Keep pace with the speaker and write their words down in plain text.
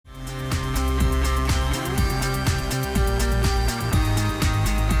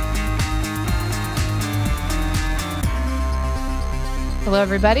Hello,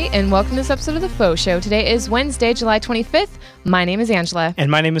 everybody, and welcome to this episode of the FauxShow. Today is Wednesday, July 25th. My name is Angela.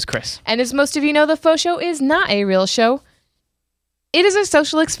 And my name is Chris. And as most of you know, the FauxShow is not a real show. It is a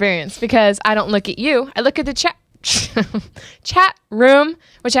social experience because I don't look at you. I look at the chat room,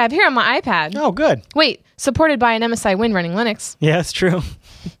 which I have here on my iPad. Oh, good. Wait, supported by an MSI Win running Linux. Yeah, that's true.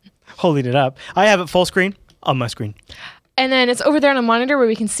 Holding it up. I have it full screen on my screen. And then it's over there on a monitor where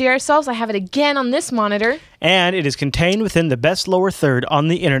we can see ourselves. I have it again on this monitor. And it is contained within the best lower third on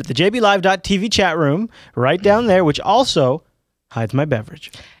the internet, the jblive.tv chat room, right down there, which also hides my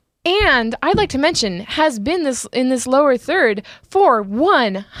beverage. And I'd like to mention, has been in this lower third for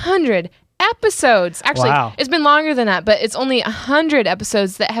 100 episodes. Actually, wow. It's been longer than that, but it's only 100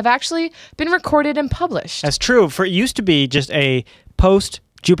 episodes that have actually been recorded and published. That's true. It used to be just a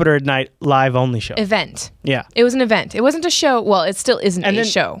post-Jupiter Ignite live-only show. Event. Yeah. It was an event. It wasn't a show. Well, it still isn't a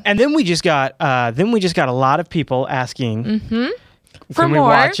show. And then we just got a lot of people asking... Mm-hmm. Can we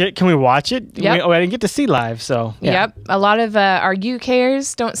watch it? Can we watch it? Yep. I didn't get to see live, so yeah. Yep. A lot of our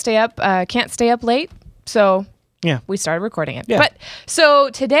UKers can't stay up late, so yeah, we started recording it. Yeah. But so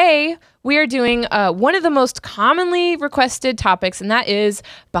today we are doing one of the most commonly requested topics, and that is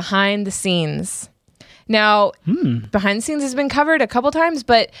behind the scenes. Now, behind the scenes has been covered a couple times,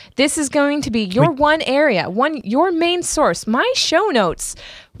 but this is going to be your one area, your main source. My show notes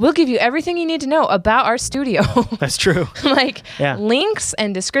will give you everything you need to know about our studio. That's true. Links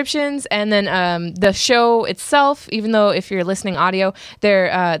and descriptions, and then the show itself. Even though if you're listening audio, there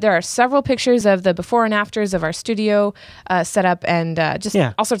are several pictures of the before and afters of our studio setup, and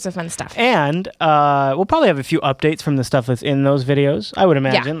all sorts of fun stuff. And we'll probably have a few updates from the stuff that's in those videos, I would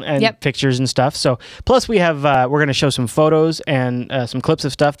imagine, and pictures and stuff. So plus we have we're going to show some photos and some clips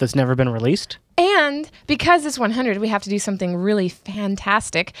of stuff that's never been released. And because it's 100, we have to do something really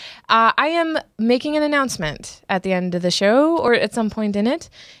fantastic. I am making an announcement at the end of the show or at some point in it.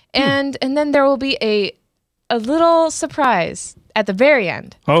 And then there will be a little surprise at the very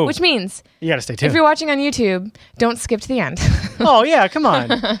end. Oh. Which means you got to stay tuned. If you're watching on YouTube, don't skip to the end. Oh, yeah, come on.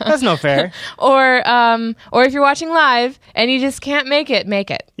 That's no fair. Or if you're watching live and you just can't make it.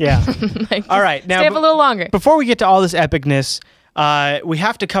 Yeah. All right. Now, stay up a little longer. Before we get to all this epicness, we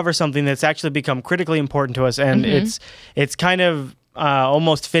have to cover something that's actually become critically important to us, and it's kind of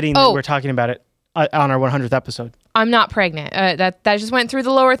almost fitting that we're talking about it on our 100th episode. I'm not pregnant. That just went through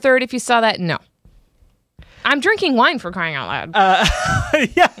the lower third. If you saw that, no. I'm drinking wine, for crying out loud.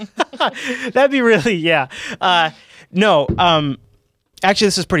 Yeah, that'd be really, yeah. No, actually,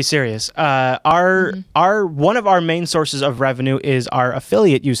 this is pretty serious. Our one of our main sources of revenue is our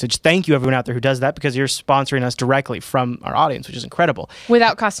affiliate usage. Thank you, everyone out there who does that, because you're sponsoring us directly from our audience, which is incredible.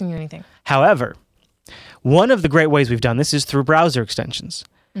 Without costing you anything. However, one of the great ways we've done this is through browser extensions.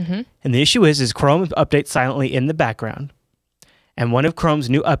 And the issue is Chrome updates silently in the background. And one of Chrome's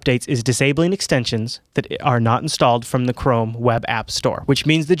new updates is disabling extensions that are not installed from the Chrome Web App Store, which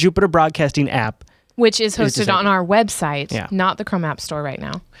means the Jupiter Broadcasting app, which is hosted on our website, not the Chrome App Store right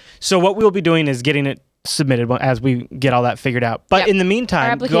now. So what we'll be doing is getting it submitted as we get all that figured out. But in the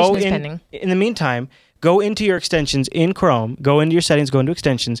meantime, go into your extensions in Chrome, go into your settings, go into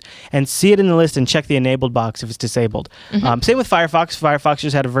extensions, and see it in the list and check the enabled box if it's disabled. Same with Firefox. Firefox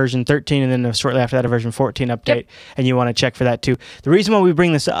just had a version 13 and then shortly after that a version 14 update, and you want to check for that too. The reason why we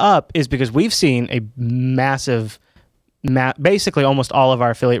bring this up is because we've seen a massive, basically almost all of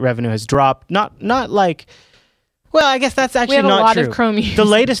our affiliate revenue has dropped. Not like... Well, I guess that's actually not true. We have a lot of Chrome users. The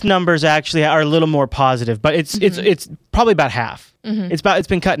latest numbers actually are a little more positive, but it's probably about half. It's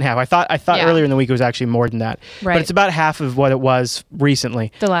been cut in half. I thought earlier in the week it was actually more than that. Right. But it's about half of what it was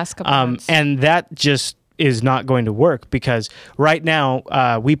recently. The last couple months. And that just is not going to work because right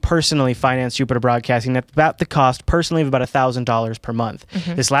now we personally finance Jupiter Broadcasting at about the cost personally of about $1,000 per month.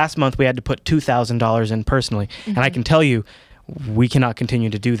 This last month we had to put $2,000 in personally, and I can tell you we cannot continue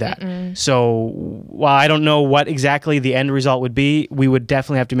to do that. So while I don't know what exactly the end result would be, we would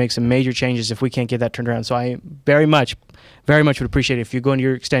definitely have to make some major changes if we can't get that turned around. So I very much would appreciate it if you go into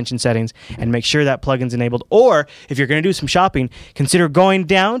your extension settings and make sure that plugin's enabled. Or if you're going to do some shopping, consider going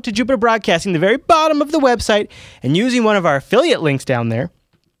down to Jupiter Broadcasting, the very bottom of the website, and using one of our affiliate links down there.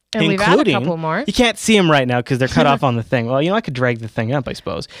 And we've added a couple more. You can't see them right now because they're cut off on the thing. Well, I could drag the thing up, I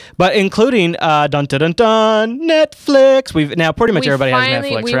suppose. But including Netflix. Pretty much everybody has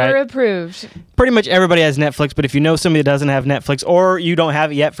Netflix, we right? We were approved. Pretty much everybody has Netflix, but if you know somebody that doesn't have Netflix or you don't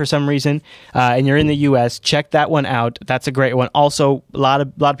have it yet for some reason, and you're in the U.S., check that one out. That's a great one. Also, a lot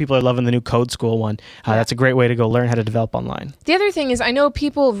of people are loving the new Code School one. That's a great way to go learn how to develop online. The other thing is I know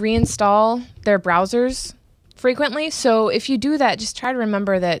people reinstall their browsers frequently. So if you do that, just try to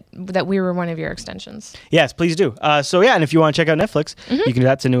remember that we wwere one of your extensions. Yes, please do. And if you want to check out Netflix, you can do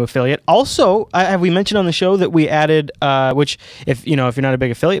that. It's a new affiliate. Also, have we mentioned on the show that we added, which if you're not a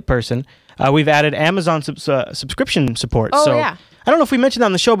big affiliate person, we've added Amazon subscription support. Oh, so yeah. I don't know if we mentioned that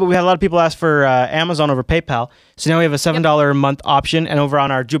on the show, but we had a lot of people ask for Amazon over PayPal. So now we have a $7 a month option, and over on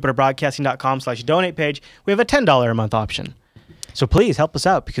our jupiterbroadcasting.com/donate page, we have a $10 a month option. So please help us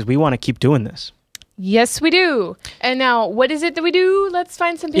out because we want to keep doing this. Yes, we do. And now, what is it that we do? Let's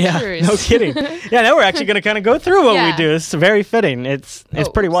find some pictures. Yeah, no kidding. Yeah, now we're actually going to kind of go through what we do. It's very fitting. It's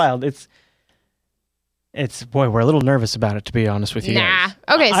pretty wild. Boy, we're a little nervous about it, to be honest with you guys.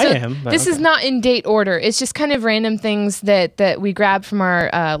 Okay, I so am, this is not in date order. It's just kind of random things that we grabbed from our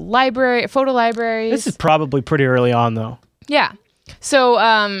photo libraries. This is probably pretty early on, though. Yeah.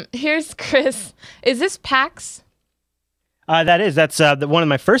 So here's Chris. Is this PAX? That's one of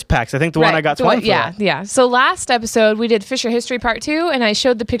my first packs. I think the one I got swung for. Yeah. So last episode, we did Fisher History Part 2, and I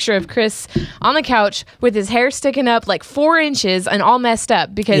showed the picture of Chris on the couch with his hair sticking up like 4 inches and all messed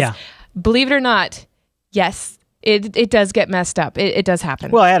up because, believe it or not, yes, it does get messed up. It does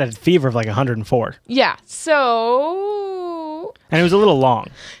happen. Well, I had a fever of like 104. Yeah. So... And it was a little long.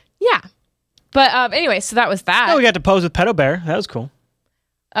 Yeah. But anyway, so that was that. Oh, we got to pose with Pedo Bear. That was cool.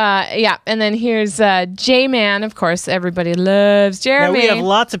 Yeah. And then here's J-Man. Of course, everybody loves Jeremy. Now, we have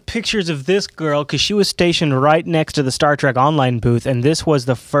lots of pictures of this girl because she was stationed right next to the Star Trek Online booth, and this was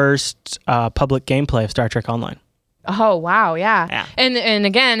the first public gameplay of Star Trek Online. Oh, wow, yeah. And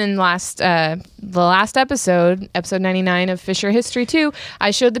again, in the last episode 99 of Fisher History 2, I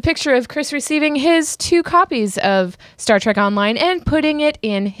showed the picture of Chris receiving his 2 copies of Star Trek Online and putting it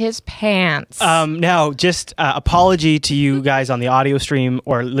in his pants. Now, just apology to you guys on the audio stream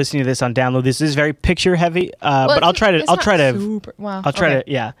or listening to this on download. This is very picture heavy, but I'll try to.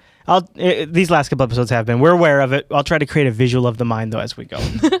 These last couple episodes have been. We're aware of it. I'll try to create a visual of the mind though as we go.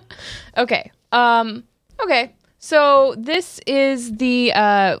 Okay. Okay. So this is the,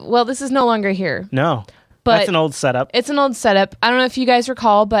 this is no longer here. No, but that's an old setup. It's an old setup. I don't know if you guys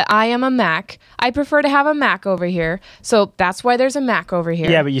recall, but I am a Mac. I prefer to have a Mac over here. So that's why there's a Mac over here.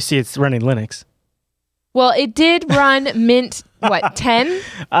 Yeah, but you see it's running Linux. Well, it did run Mint, 10?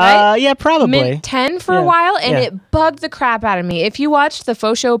 Right? Yeah, probably. Mint 10 for a while, and it bugged the crap out of me. If you watched the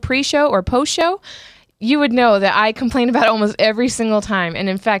FauxShow pre-show or post-show, you would know that I complained about it almost every single time. And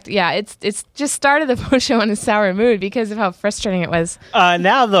in fact, it's just started the post show in a sour mood because of how frustrating it was.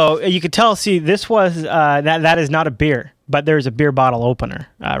 Now, though, you could tell, see, this was, that is not a beer, but there's a beer bottle opener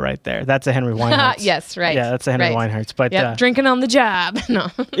right there. That's a Henry Weinhardt. Yes, right. Yeah, that's a Henry Weinhardt. But drinking on the job. No.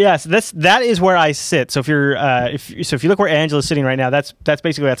 Yes, that is where I sit. So if you're, if you look where Angela's sitting right now, that's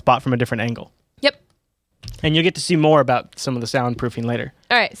basically that spot from a different angle. Yep. And you'll get to see more about some of the soundproofing later.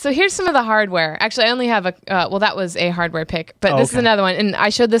 All right, so here's some of the hardware. Actually, I only have that was a hardware pick, but this is another one. And I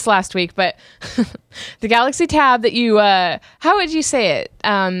showed this last week, but the Galaxy Tab that you, how would you say it?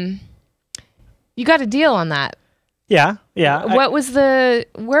 You got a deal on that. Yeah.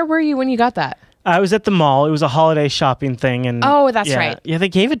 Where were you when you got that? I was at the mall. It was a holiday shopping thing, and that's right. Yeah, they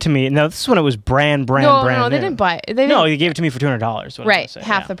gave it to me. No, this is when it was brand new. No, they didn't buy it. No, they gave it to me for $200. Right,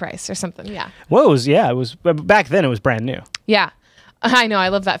 half the price or something. Yeah. Well, it was back then. It was brand new. Yeah, I know. I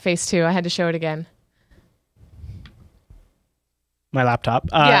love that face too. I had to show it again. My laptop.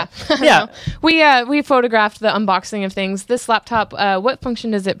 Yeah. We photographed the unboxing of things. This laptop. What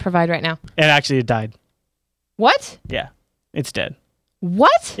function does it provide right now? It died. What? Yeah, it's dead.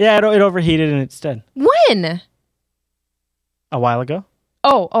 What? Yeah, it overheated and it's dead. When? A while ago.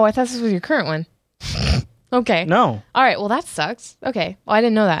 Oh, I thought this was your current one. Okay. No. All right, well, that sucks. Okay. Well, I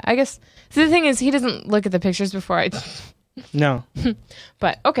didn't know that. I guess. So the thing is, he doesn't look at the pictures before I... No.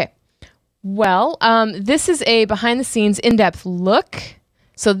 But, okay. Well, this is a behind-the-scenes in-depth look.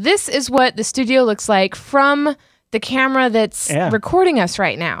 So this is what the studio looks like from the camera that's recording us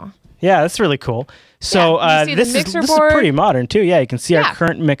right now. Yeah, that's really cool. So this is pretty modern too. Yeah, you can see our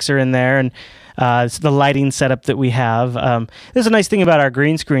current mixer in there, and it's the lighting setup that we have. This is a nice thing about our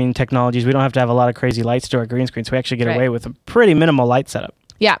green screen technologies. We don't have to have a lot of crazy lights to our green screen, so we actually get away with a pretty minimal light setup.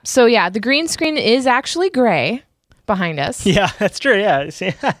 Yeah. So the green screen is actually gray behind us. Yeah, that's true. Yeah.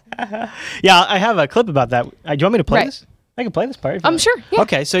 Yeah, I have a clip about that. Do you want me to play this? I can play this part. I'm sure. Yeah.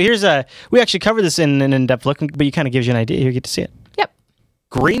 Okay, so here's we actually cover this in an in-depth look, but it kind of gives you an idea. You get to see it. Yep.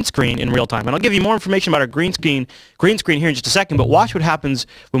 Green screen in real time. And I'll give you more information about our green screen here in just a second, but watch what happens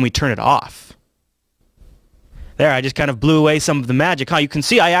when we turn it off. There, I just kind of blew away some of the magic. You can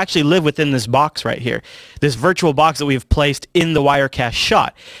see I actually live within this box right here, this virtual box that we've placed in the Wirecast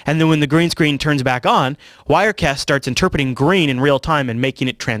shot. And then when the green screen turns back on, Wirecast starts interpreting green in real time and making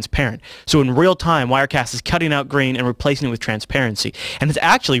it transparent. So in real time, Wirecast is cutting out green and replacing it with transparency. And it's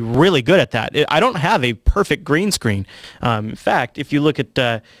actually really good at that. I don't have a perfect green screen. In fact, if you look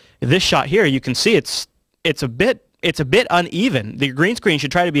at this shot here, you can see it's a bit uneven. The green screen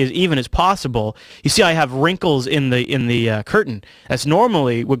should try to be as even as possible. You see I have wrinkles in the curtain. That's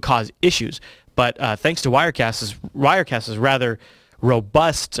normally would cause issues. But thanks to Wirecast's rather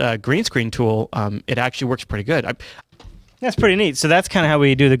robust green screen tool, it actually works pretty good. That's pretty neat. So that's kind of how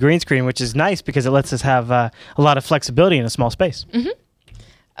we do the green screen, which is nice because it lets us have a lot of flexibility in a small space.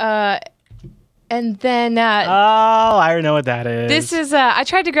 And then... I know what that is. This is... I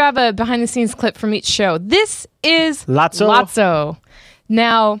tried to grab a behind-the-scenes clip from each show. This is Lotso.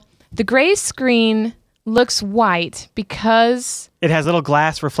 Now, the gray screen looks white because... It has little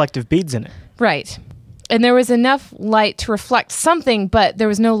glass reflective beads in it. Right. And there was enough light to reflect something, but there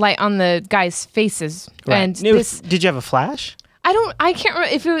was no light on the guys' faces. Right. And did you have a flash? I can't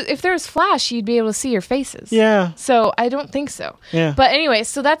remember if there was flash, you'd be able to see your faces. Yeah. So I don't think so. Yeah. But anyway,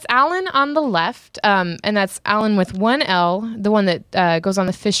 so that's Alan on the left, and that's Alan with one L, the one that goes on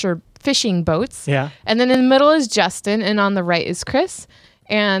the fishing boats. Yeah. And then in the middle is Justin, and on the right is Chris.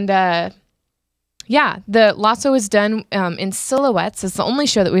 And the Lotso is done in silhouettes. It's the only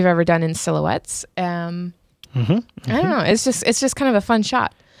show that we've ever done in silhouettes. I don't know. It's just kind of a fun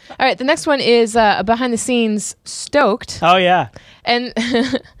shot. All right, the next one is behind the scenes Stoked. Oh yeah. And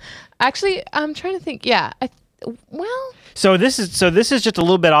actually, I'm trying to think. Yeah. So this is just a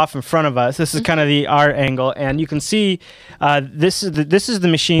little bit off in front of us. This is kind of our angle, and you can see this is the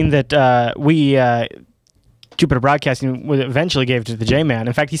machine that we Jupiter Broadcasting eventually gave to the J-Man.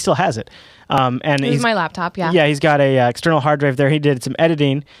 In fact, he still has it. And it was my laptop, yeah. Yeah, he's got a external hard drive there. He did some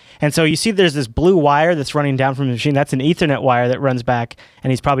editing. And so you see there's this blue wire that's running down from the machine. That's an Ethernet wire that runs back,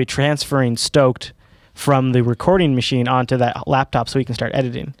 and he's probably transferring Stoked from the recording machine onto that laptop so he can start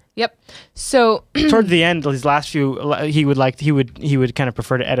editing. Yep. So towards the end, his last few, he would kind of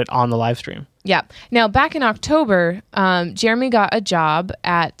prefer to edit on the live stream. Yeah. Now, back in October, Jeremy got a job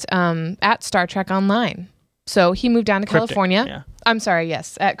at Star Trek Online. So he moved down to Cryptic, California. Yeah. I'm sorry,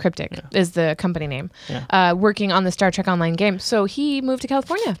 yes, at Cryptic is the company name. Yeah. Working on the Star Trek Online game. So he moved to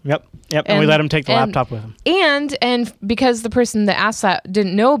California. Yep. And we let him take the laptop with him. And because the person that asked that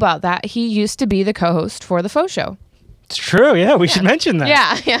didn't know about that, he used to be the co-host for the FauxShow. It's true. Yeah, we should mention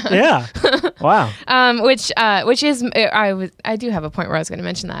that. Yeah. Wow. Which is I do have a point where I was going to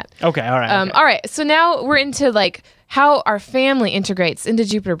mention that. Okay. All right. All right. So now we're into like how our family integrates into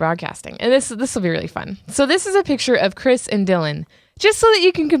Jupiter Broadcasting, and this will be really fun. So this is a picture of Chris and Dylan, just so that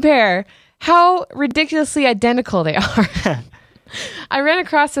you can compare how ridiculously identical they are. I ran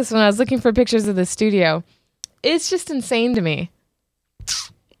across this when I was looking for pictures of the studio. It's just insane to me.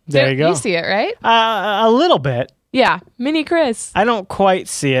 There you go. You see it, right? A little bit. Yeah, mini Chris. I don't quite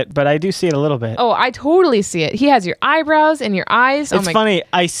see it, but I do see it a little bit. Oh, I totally see it. He has your eyebrows and your eyes. It's funny.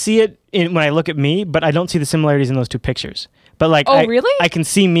 I see it when I look at me, but I don't see the similarities in those two pictures. But like, really? I can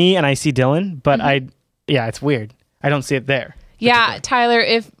see me and I see Dylan, but it's weird. I don't see it there. Yeah, Tyler,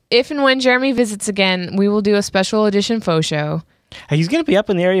 if and when Jeremy visits again, we will do a special edition FauxShow. He's going to be up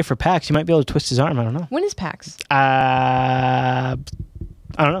in the area for PAX. You might be able to twist his arm. I don't know. When is PAX? I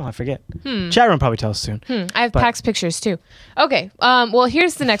don't know. I forget. Chat room probably tell us soon. I have PAX pictures too. Okay. Well,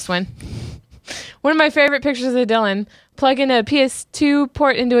 here's the next one. One of my favorite pictures of Dylan. Plug in a PS2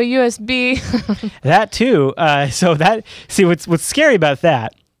 port into a USB. That too. What's scary about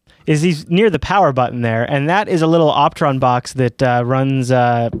that is he's near the power button there, and that is a little Optron box that runs,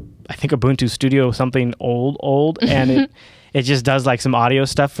 I think Ubuntu Studio, something old, and it just does like some audio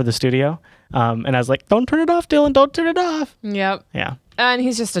stuff for the studio. And I was like, don't turn it off, Dylan. Don't turn it off. Yep. Yeah. And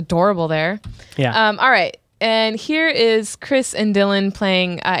he's just adorable there. Yeah. All right. And here is Chris and Dylan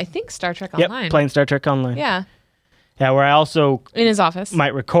playing, I think, Star Trek Online. Yep, playing Star Trek Online. Yeah. Yeah, where I also... in his office.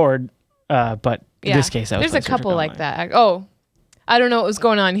 ...might record, but in this case, I was there's a couple like that. Oh, I don't know what was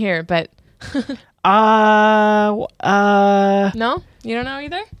going on here, but... No? You don't know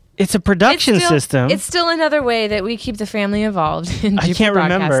either? It's a production system. It's still another way that we keep the family involved in Jupiter I can't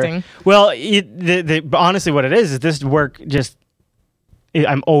remember. Well, honestly, what it is this work just...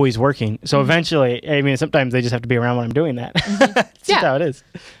 I'm always working. So eventually, I mean, sometimes they just have to be around when I'm doing that. That's just how it is.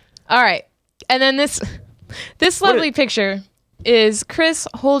 All right. And then this lovely picture is Chris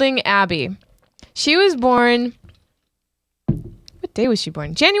holding Abby. She was born... What day was she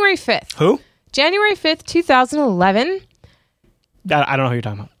born? January 5th. Who? January 5th, 2011. I don't know who you're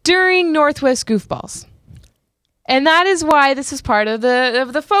talking about. During Northwest Goofballs. And that is why this is part of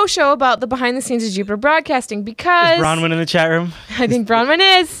the faux show about the behind the scenes of Jupiter Broadcasting, because... Is Bronwyn in the chat room? I think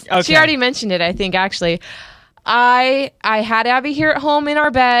Bronwyn is. Okay. She already mentioned it, I think, actually. I had Abby here at home in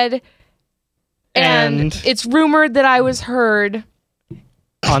our bed, and it's rumored that I was heard...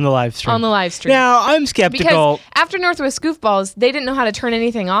 On the live stream. Now, I'm skeptical. Because after Northwest Goofballs, they didn't know how to turn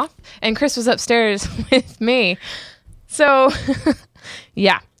anything off, and Chris was upstairs with me. So,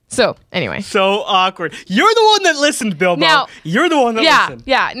 yeah. So, anyway. So awkward. You're the one that listened, Bilbo. Now, you're the one that listened.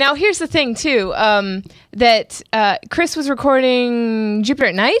 Yeah. Now, here's the thing, too, that Chris was recording Jupiter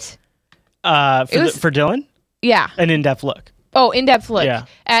at Night. For Dylan? Yeah. An in-depth look. Oh, in-depth look. Yeah.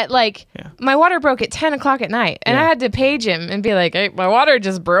 At, my water broke at 10 o'clock at night, and I had to page him and be like, hey, my water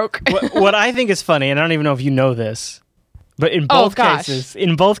just broke. what I think is funny, and I don't even know if you know this, but in both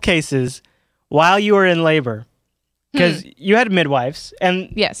cases, while you were in labor... Because you had midwives, and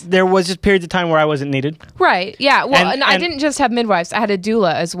there was just periods of time where I wasn't needed. Right, yeah. Well, and I didn't just have midwives. I had a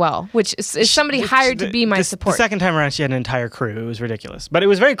doula as well, which is somebody hired to be my support. The second time around, she had an entire crew. It was ridiculous. But it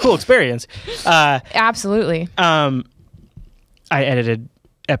was a very cool experience. Absolutely. I edited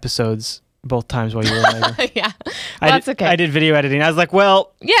episodes both times while you were in labor. Yeah, that's okay. I did video editing. I was like,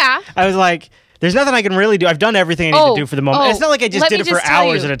 I was like... There's nothing I can really do. I've done everything I need to do for the moment. It's not like I just did it for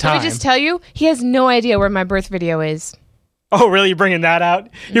hours at a time. Let me just tell you, he has no idea where my birth video is. Oh, really? You're bringing that out?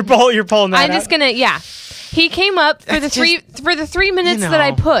 You're pulling that out? I'm just going to, He came up for the 3 minutes that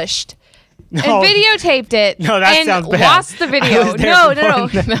I pushed. And videotaped it. No, that sounds bad. Lost the video. No.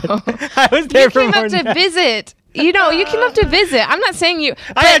 I was there for more than that. You came up to visit. You came up to visit. I'm not saying you...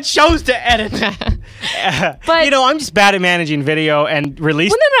 I had shows to edit. But I'm just bad at managing video and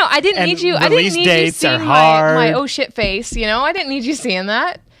release. Well, no. I didn't need you. I didn't need you seeing my oh shit face. I didn't need you seeing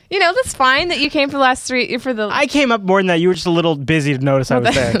that. That's fine that you came for the last three. I came up more than that. You were just a little busy to notice I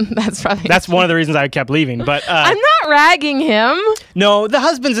was there. That's one of the reasons I kept leaving. But I'm not ragging him. No, the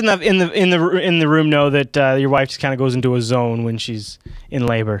husbands in the room know that your wife just kind of goes into a zone when she's in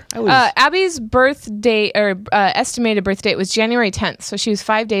labor. Abby's birth date or estimated birth date was January 10th, so she was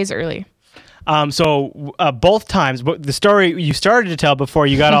 5 days early. So both times, the story you started to tell before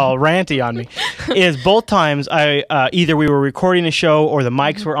you got all ranty on me, is both times either we were recording a show or the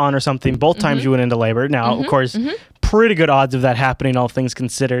mics were on or something. Both times you went into labor. Now, of course, pretty good odds of that happening, all things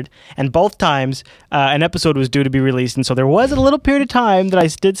considered. And both times, an episode was due to be released, and so there was a little period of time that I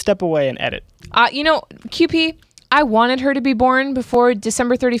did step away and edit. QP, I wanted her to be born before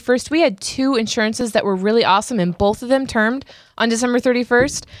December 31st. We had 2 insurances that were really awesome, and both of them termed on December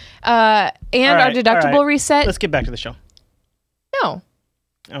 31st. Our deductible reset. Let's get back to the show. No.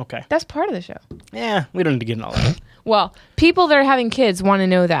 Okay. That's part of the show. Yeah, we don't need to get into all that. Well, people that are having kids want to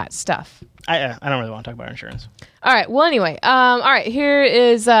know that stuff. I don't really want to talk about insurance. All right. Well, anyway. All right. Here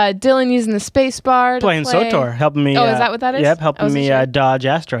is Dylan using the space bar to playing SOTOR, helping me. Oh, is that what that is? Yep, helping me dodge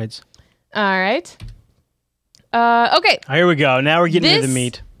asteroids. All right. Okay. Here we go. Now we're getting into the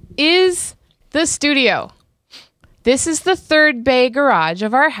meat. This is the studio. This is the third bay garage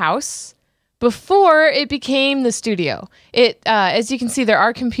of our house before it became the studio. As you can see, there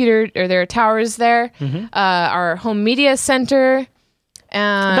are towers there. Our home media center.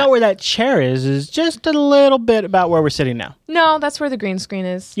 About where that chair is just a little bit about where we're sitting now. No, that's where the green screen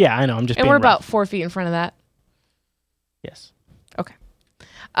is. Yeah, I know. I'm just. And we're about 4 feet in front of that. Yes. Okay.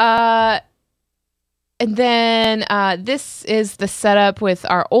 And then this is the setup with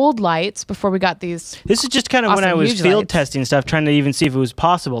our old lights before we got these. This is just kind of when I was field testing stuff, trying to even see if it was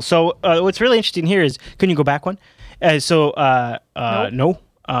possible. So what's really interesting here is, can you go back one? Nope. No.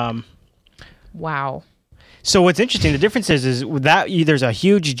 Wow. So what's interesting, the difference is that there's a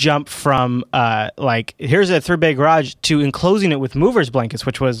huge jump from here's a 3-bay garage to enclosing it with movers blankets,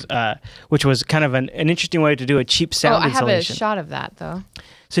 which was kind of an interesting way to do a cheap sound insulation. I have a shot of that though.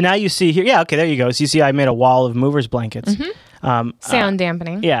 So now you see here, okay, there you go. So you see I made a wall of movers blankets. Sound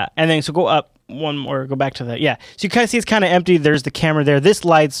dampening. Yeah, and then so go up one more, go back to that. Yeah, so you kind of see it's kind of empty. There's the camera there. These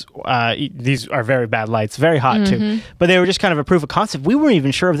are very bad lights, very hot too. But they were just kind of a proof of concept. We weren't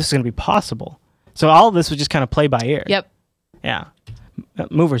even sure if this was going to be possible. So all of this was just kind of play by ear. Yep. Yeah.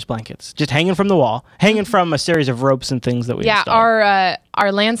 Movers blankets, just hanging from the wall, hanging from a series of ropes and things that we installed.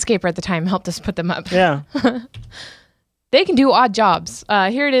 Our landscaper at the time helped us put them up. Yeah. They can do odd jobs.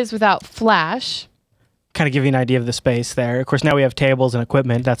 Here it is without flash. Kind of give you an idea of the space there. Of course, now we have tables and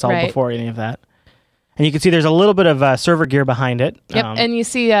equipment. That's all before any of that. And you can see there's a little bit of server gear behind it. Yep, and you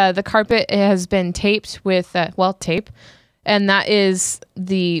see the carpet has been taped with, tape. And that is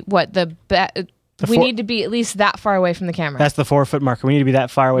we need to be at least that far away from the camera. That's the 4-foot marker. We need to be that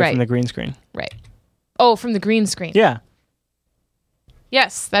far away from the green screen. Right. Oh, from the green screen. Yeah.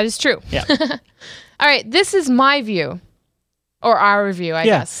 Yes, that is true. Yeah. All right, this is my view. Or our view, I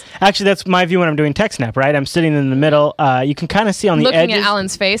guess. Actually, that's my view when I'm doing TechSnap, right? I'm sitting in the middle. You can kind of see on the edges. Looking at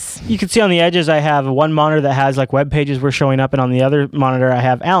Alan's face. You can see on the edges, I have one monitor that has like web pages were showing up, and on the other monitor, I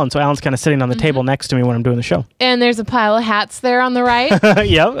have Alan. So Alan's kind of sitting on the table next to me when I'm doing the show. And there's a pile of hats there on the right.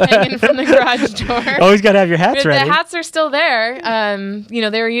 Yep. Hanging from the garage door. Always got to have your hats ready. The hats are still there.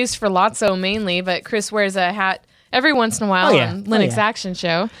 They were used for Lotso mainly, but Chris wears a hat every once in a while on Linux Action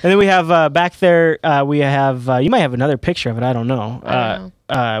Show. And then we have back there, we have, you might have another picture of it. I don't know.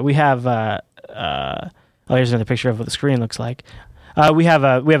 We have, here's another picture of what the screen looks like. We have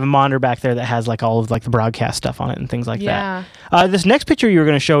a monitor back there that has like all of like the broadcast stuff on it and things like that. This next picture you were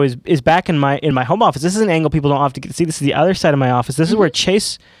going to show is back in my home office. This is an angle people don't often get to see. This is the other side of my office. This is where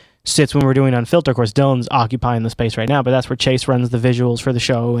Chase sits when we're doing Unfiltered. Of course, Dylan's occupying the space right now, but that's where Chase runs the visuals for the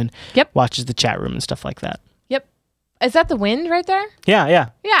show and watches the chat room and stuff like that. Is that the wind right there? Yeah.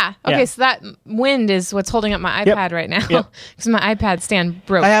 Okay, so that wind is what's holding up my iPad right now because my iPad stand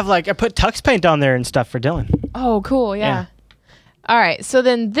broke. I put Tux Paint on there and stuff for Dylan. Oh, cool. Yeah. All right. So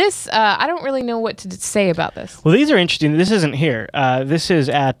then this, I don't really know what to say about this. Well, these are interesting. This isn't here. This is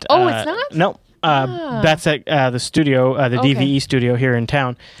at... it's not? No. That's at the studio, the DVE studio here in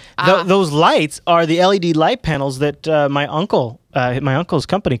town. Those lights are the LED light panels that my uncle's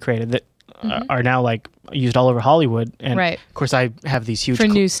company created that are now like used all over Hollywood. And of course, I have these huge... For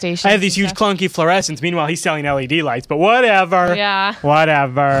news stations. I have these huge clunky fluorescents. Meanwhile, he's selling LED lights, but whatever. Yeah.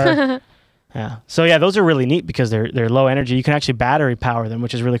 Whatever. Yeah. So yeah, those are really neat because they're low energy. You can actually battery power them,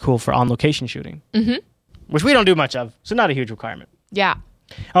 which is really cool for on-location shooting. Which we don't do much of, so not a huge requirement. Yeah.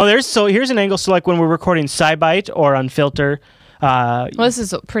 Oh, here's an angle. So like when we're recording SciByte or Unfilter. Well, this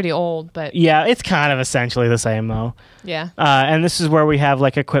is pretty old, but yeah, it's kind of essentially the same though. Yeah. And this is where we have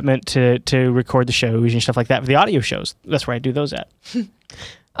like equipment to record the shows and stuff like that for the audio shows. That's where I do those at.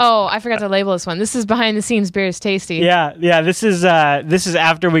 Oh, I forgot to label this one. This is behind the scenes Beer is Tasty. Yeah. This is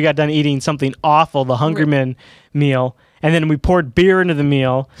after we got done eating something awful, the Hungerman meal. And then we poured beer into the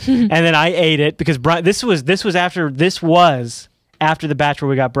meal, and then I ate it because Brian. This was after the batch where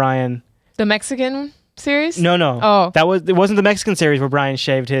we got Brian. The Mexican series? No. Oh, it wasn't the Mexican series where Brian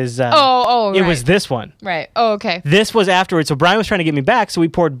shaved his. Right. It was this one. Right. Oh, okay. This was afterwards. So Brian was trying to get me back, so we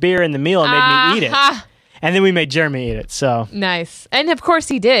poured beer in the meal and made me eat it. And then we made Jeremy eat it. So nice. And of course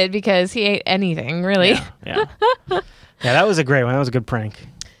he did because he ate anything really. Yeah. Yeah, that was a great one. That was a good prank.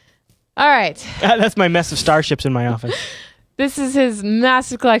 All right. That's my mess of starships in my office. This is his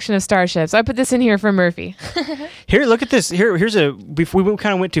massive collection of starships. I put this in here for Murphy. Here, look at this. Here's before we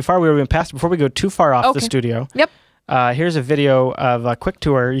kind of went too far. We were past before we go too far off the studio. Yep. Here's a video of a quick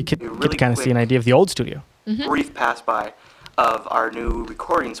tour. You get to kind of see an idea of the old studio. Brief pass by of our new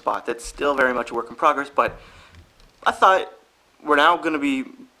recording spot. That's still very much a work in progress, but I thought we're now going to be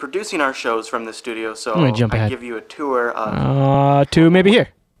producing our shows from the studio, so I give you a tour of... maybe here.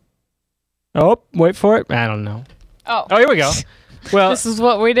 Oh, wait for it. I don't know. Oh, here we go. Well, this is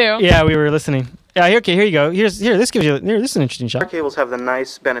what we do. Yeah, we were listening. Yeah, okay, here you go. This gives you. This is an interesting shot. Our cables have the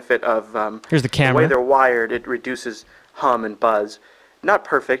nice benefit of here's the camera. The way they're wired, it reduces hum and buzz. Not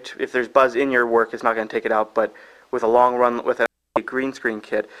perfect. If there's buzz in your work, it's not going to take it out. But with a long run with a green screen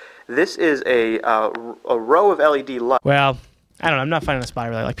kit, this is a row of LED lights. Well, I don't know. I'm not finding a spot I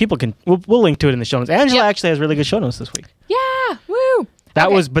really like. People can. We'll link to it in the show notes. Angela actually has really good show notes this week. Yeah. Woo.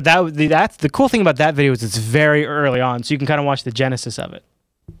 That's the cool thing about that video is it's very early on, so you can kind of watch the genesis of it,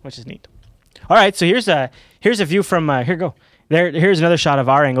 which is neat. All right, so here's a view from here's another shot of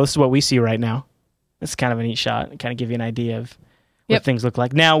our angle. This is what we see right now. This is kind of a neat shot. Kind of give you an idea of what things look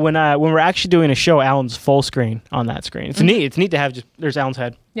like. Now, when we're actually doing a show, Alan's full screen on that screen. It's neat. It's neat to have there's Alan's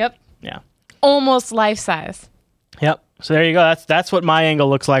head. Yep. Yeah. Almost life size. Yep. So there you go. That's what my angle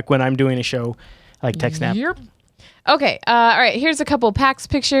looks like when I'm doing a show like TechSnap. Yep. Okay. All right. Here's a couple PAX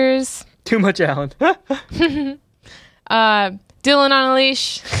pictures. Too much Alan. Dylan on a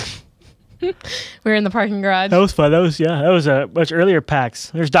leash. We were in the parking garage. That was fun. That was a much earlier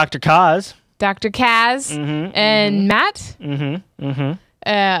PAX. There's Dr. Kaz. Dr. Kaz and Matt. And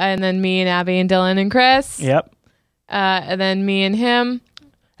then me and Abby and Dylan and Chris. Yep. And then me and him.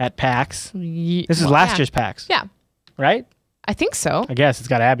 At PAX. This is last year's PAX. Yeah. Right? I think so. I guess it's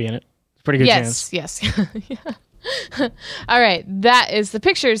got Abby in it. It's a pretty good chance. Yes. Yeah. All right. That is the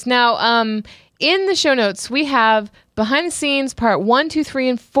pictures. Now, in the show notes, we have behind the scenes part 1, 2, 3,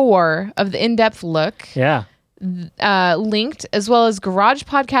 and 4 of the in-depth look. Yeah. Linked, as well as Garage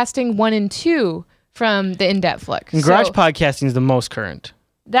Podcasting 1 and 2 from the in-depth look. And Garage Podcasting is the most current.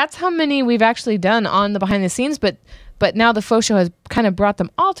 That's how many we've actually done on the behind the scenes, but but now the FauxShow has kind of brought them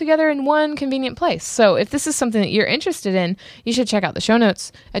all together in one convenient place. So if this is something that you're interested in, you should check out the show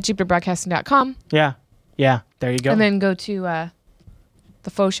notes at jupiterbroadcasting.com. Yeah. There you go. And then go to the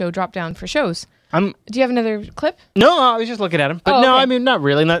FauxShow drop down for shows. Do you have another clip? No, I was just looking at them. But no, I mean, not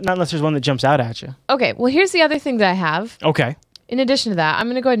really. Not unless there's one that jumps out at you. Okay, well, here's the other thing that I have. Okay. In addition to that, I'm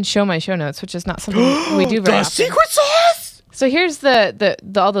going to go ahead and show my show notes, which is not something we do very often. The secret sauce! So here's the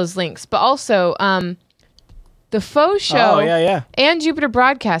all those links, but also the FauxShow and Jupiter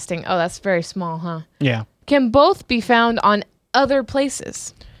Broadcasting. Oh, that's very small, huh? Yeah. Can both be found on other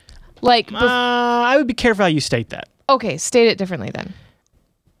places. Like I would be careful how you state that. Okay, state it differently then.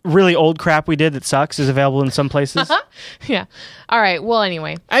 Really old crap we did that sucks is available in some places. Yeah. All right. Well,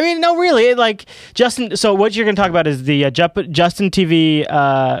 anyway. I mean, no, really. Like, Justin, so what you're going to talk about is the Justin TV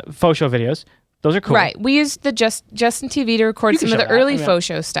FauxShow videos. Those are cool. Right. We used the Justin TV to record some of the early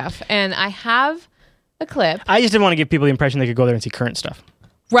FauxShow stuff. And I have a clip. I just didn't want to give people the impression they could go there and see current stuff.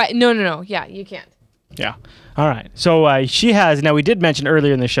 Right. No. Yeah, you can't. Yeah. All right. So she has, now we did mention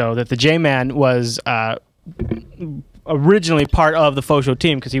earlier in the show that the J-Man was originally part of the FauxShow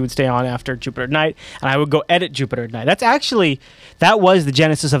team because he would stay on after Jupiter at Night, and I would go edit Jupiter at Night. That was the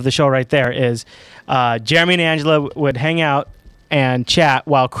genesis of the show right there, is Jeremy and Angela would hang out and chat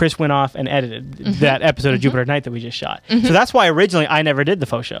while Chris went off and edited that episode of Jupiter at Night that we just shot. So that's why originally I never did the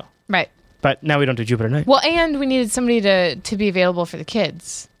FauxShow. Right. But now we don't do Jupiter at Night. Well, and we needed somebody to be available for the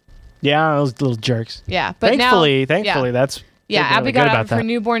kids. Yeah, those little jerks. Yeah, but thankfully, yeah. that's... Yeah, Abby really got out of her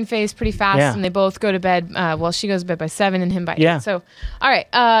newborn phase pretty fast, and they both go to bed. Well, she goes to bed by 7 and him by 8. So, all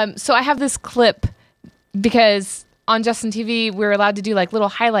right. So I have this clip because on Justin TV, we're allowed to do like little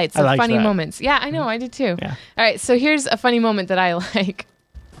highlights of funny moments. Yeah, I know. I did too. Yeah. All right. So here's a funny moment that I like.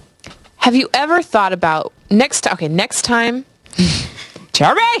 Have you ever thought about next time,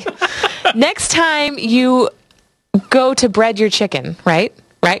 Jeremy, next time you go to bread your chicken, right?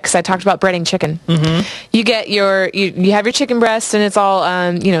 Right, because I talked about breading chicken. You get you have your chicken breast and it's all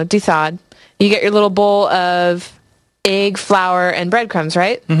dethawed. You get your little bowl of egg, flour, and breadcrumbs,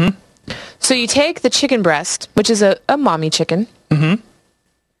 right? So you take the chicken breast, which is a mommy chicken. Then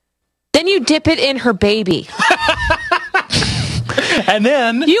you dip it in her baby. And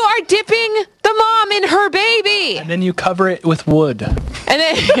then you are dipping the mom in her baby. And then you cover it with wood. And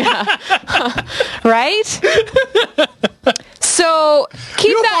then right? So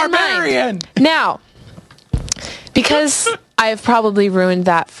keep that in mind. Now, because I've probably ruined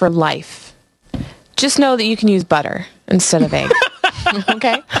that for life, just know that you can use butter instead of egg.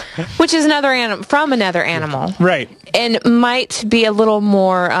 Okay? Which is from another animal. Right. And might be a little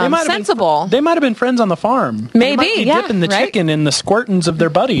more sensible. They might have been friends on the farm. Maybe, they might be dipping the chicken in the squirtins of their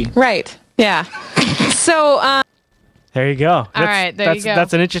buddy. Right. Yeah. So, there you go. All right, there you go.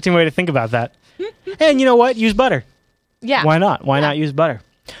 That's an interesting way to think about that. And you know what? Use butter. Yeah. Why not? Why not use butter?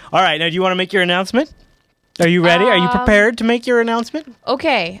 All right. Now, do you want to make your announcement? Are you ready? Are you prepared to make your announcement?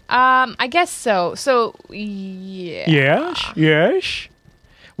 Okay. I guess so. So, yeah. Yes.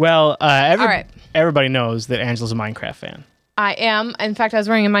 Well, right. Everybody knows that Angela's a Minecraft fan. I am. In fact, I was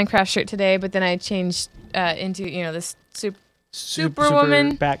wearing a Minecraft shirt today, but then I changed into this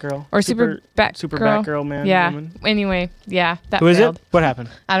Superwoman, Batgirl, or super Batgirl, man. Yeah. Woman. Anyway, yeah, that Who failed. Is it? What happened?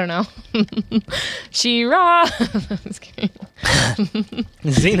 I don't know. She-Ra. Just kidding.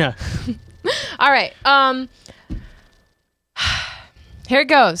 Xena. All right. Here it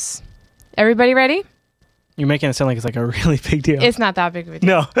goes. Everybody ready? You're making it sound like it's like a really big deal. It's not that big of a deal.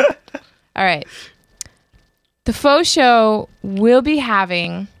 No. All right. The FauxShow will be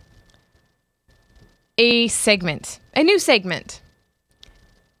having a new segment.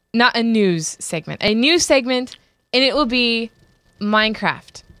 Not a news segment. A new segment, and it will be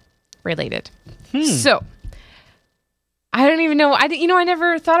Minecraft related. So, I don't even know. I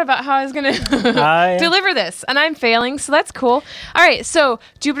never thought about how I was going to deliver this, and I'm failing, so that's cool. All right, so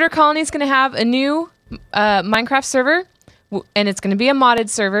Jupiter Colony is going to have a new Minecraft server, and it's going to be a modded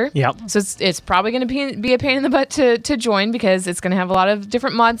server. Yep. So it's probably going to be a pain in the butt to join because it's going to have a lot of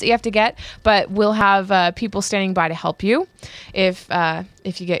different mods that you have to get, but we'll have people standing by to help you if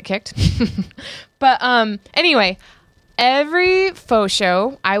you get kicked. But anyway, every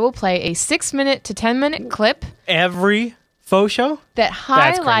FauxShow, I will play a 6-minute to 10-minute clip. Every FauxShow? That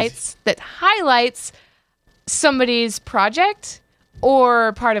highlights somebody's project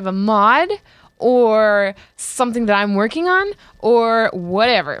or part of a mod or something that I'm working on or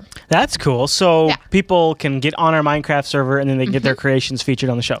whatever. That's cool. So people can get on our Minecraft server and then they can get their creations featured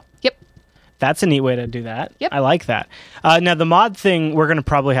on the show. Yep. That's a neat way to do that. Yep. I like that. Now, the mod thing, we're going to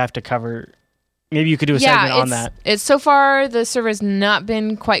probably have to cover Maybe you could do a segment on that. It's so far the server has not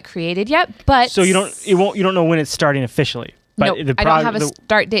been quite created yet, but so you don't know when it's starting officially. But no, I don't have a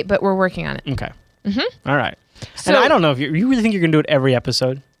start date, but we're working on it. Okay. All right. So, and I don't know if you really think you're gonna do it every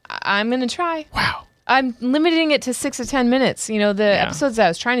episode. I'm gonna try. Wow. I'm limiting it to 6 to 10 minutes. You know, the episodes that I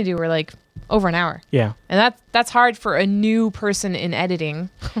was trying to do were like over an hour. Yeah. And that's hard for a new person in editing.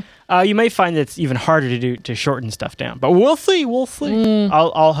 You may find that it's even harder to shorten stuff down, but we'll see.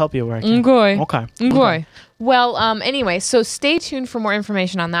 I'll help you where I can. Okay. Well, anyway, so stay tuned for more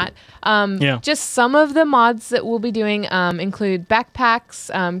information on that. Just some of the mods that we'll be doing include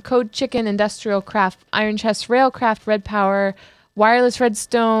backpacks, Code Chicken, Industrial Craft, Iron Chest, Railcraft, Red Power, Wireless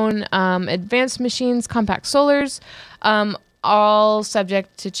Redstone, Advanced Machines, Compact Solars, all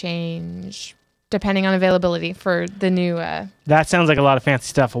subject to change depending on availability for the new... that sounds like a lot of fancy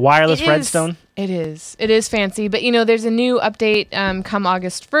stuff. Wireless Redstone? It is fancy. But, there's a new update come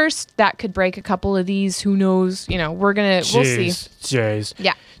August 1st. That could break a couple of these. Who knows? We'll see. Jeez.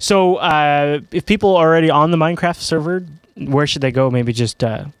 Yeah. So if people are already on the Minecraft server, where should they go? Maybe just keep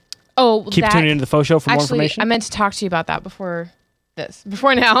tuning into the FauxShow for more information? I meant to talk to you about that before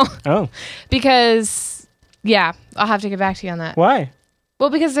now. Oh. Because, I'll have to get back to you on that. Why? Well,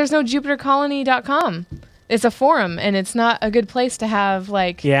 because there's no JupiterColony.com. It's a forum, and it's not a good place to have,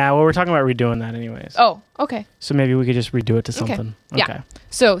 like... Yeah, well, we're talking about redoing that anyways. Oh, okay. So maybe we could just redo it to something. Okay. Yeah.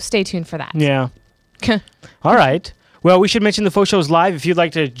 So stay tuned for that. Yeah. All right. Well, we should mention the FauxShow's live. If you'd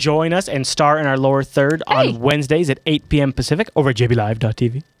like to join us and star in our lower third on Wednesdays at 8 p.m. Pacific over at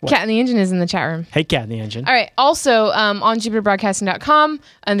jblive.tv. Cat in the Engine is in the chat room. Hey, Cat in the Engine. All right. Also, on JupiterBroadcasting.com,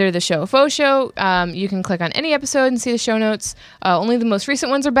 under the show FauxShow, you can click on any episode and see the show notes. Only the most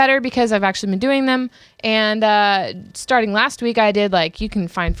recent ones are better because I've actually been doing them. And starting last week, I did, you can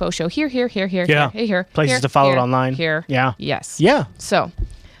find FauxShow here. Places to follow it online. Here. Yeah. Yes. Yeah. So,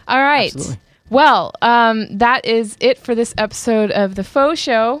 all right. Absolutely. Well, that is it for this episode of the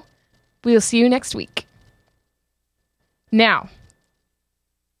FauxShow. We'll see you next week. Now.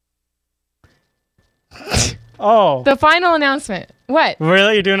 The final announcement. What?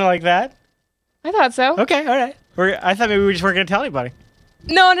 Really? You're doing it like that? I thought so. Okay, all right. I thought maybe we just weren't going to tell anybody.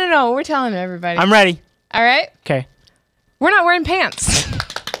 No. We're telling everybody. I'm ready. All right? Okay. We're not wearing pants.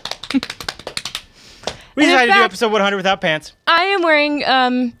 We decided to do episode 100 without pants. I am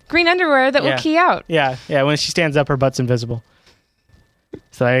wearing green underwear that will key out. Yeah. When she stands up, her butt's invisible.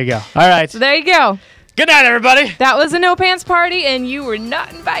 So there you go. All right. So there you go. Good night, everybody. That was a no pants party, and you were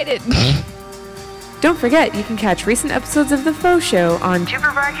not invited. Don't forget, you can catch recent episodes of The FauxShow on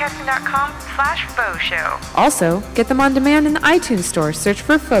JupiterBroadcasting.com/FauxShow. Also, get them on demand in the iTunes store. Search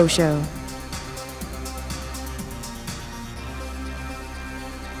for FauxShow.